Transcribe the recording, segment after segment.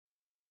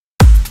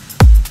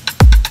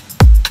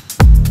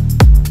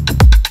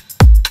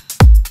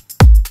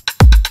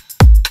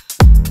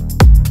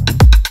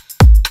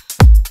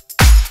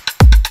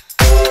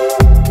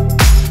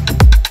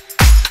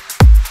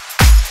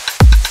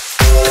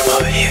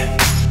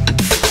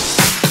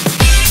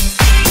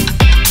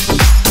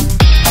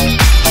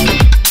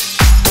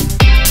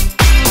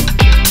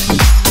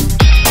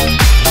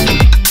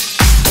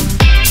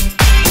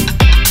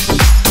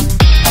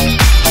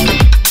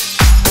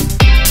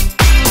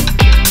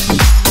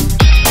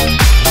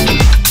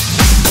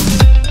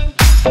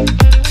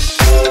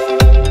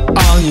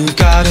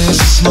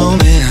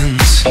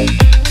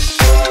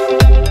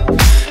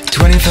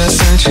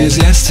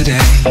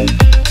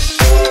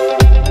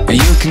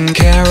You can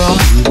care all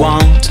you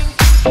want.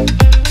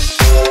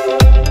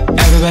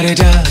 Everybody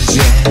does,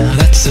 yeah,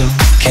 that's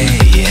okay,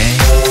 yeah.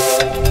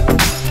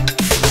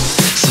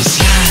 So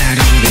slide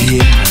over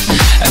here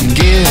and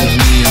give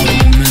me a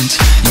moment.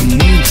 Your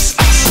moves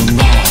are so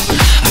raw.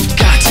 I've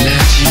got to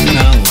let you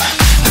know.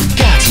 I've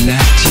got to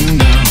let you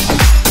know.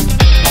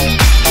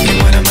 You're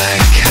one of my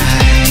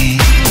kind.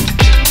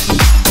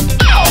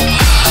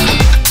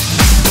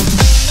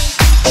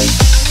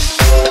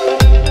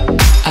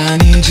 I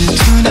need you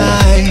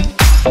tonight,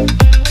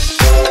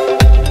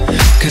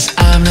 'cause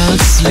I'm not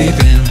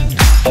sleeping.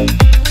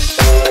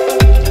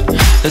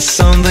 There's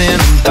something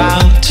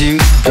about you,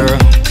 girl,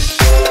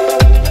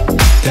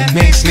 that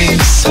makes me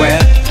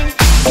sweat.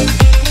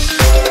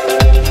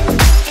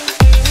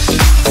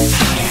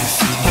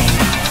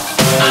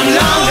 I'm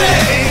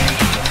lonely.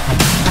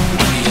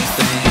 What do you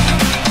think?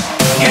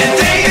 Can't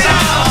take it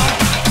all.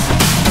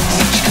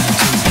 What you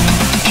gonna do?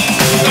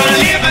 Gonna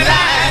live my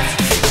life.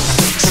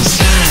 So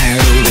slide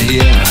over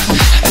here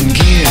and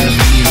give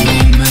me a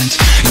moment.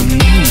 Your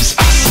moves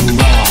are so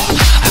raw.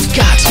 I've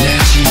got to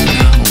let you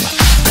know.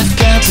 I've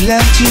got to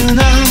let you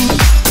know.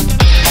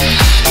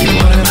 You're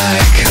one of my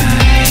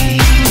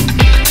kind.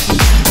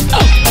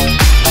 Oh.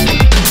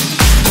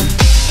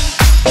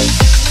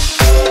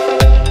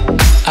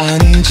 I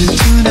need you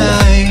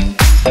tonight,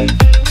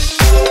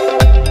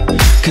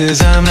 'cause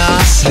I'm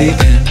not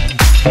sleeping.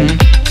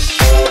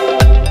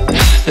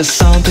 There's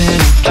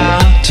something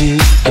about you,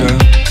 girl,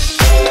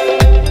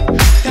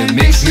 that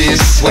makes me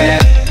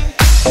sweat.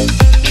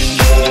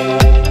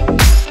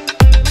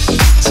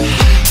 So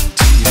how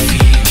do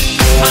you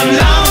feel? I'm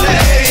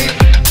lonely.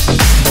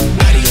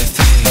 What do you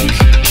think?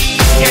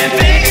 Can't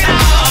think it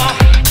all.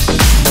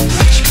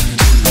 What you gonna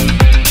do?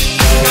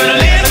 Gonna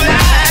live a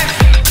life.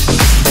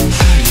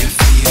 How do you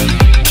feel?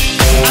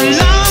 I'm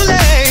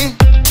lonely.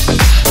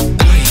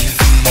 What do you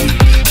think?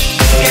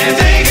 Can't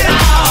think it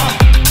all.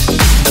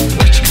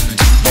 What you gonna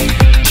do?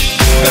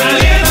 Gonna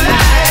live a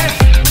life.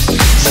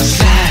 So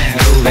slide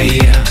over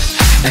here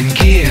and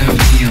give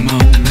me a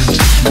moment.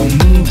 Your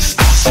moves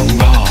are so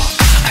raw.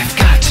 I've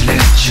got to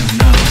let you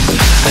know.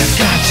 I've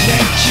got to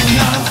let you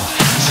know.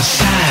 So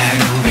slide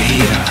over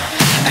here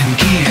and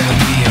give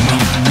me a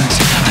moment.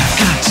 I've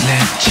got to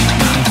let you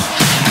know.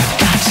 I've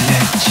got to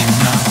let you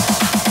know.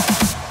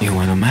 You're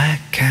one of my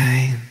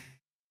kind.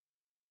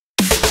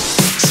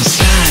 So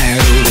slide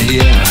over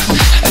here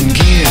and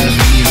give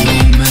me a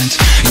moment.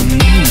 Your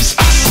moves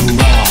are so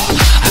raw.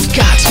 I've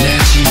got to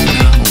let you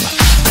know.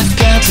 I've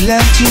got to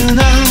let you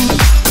know.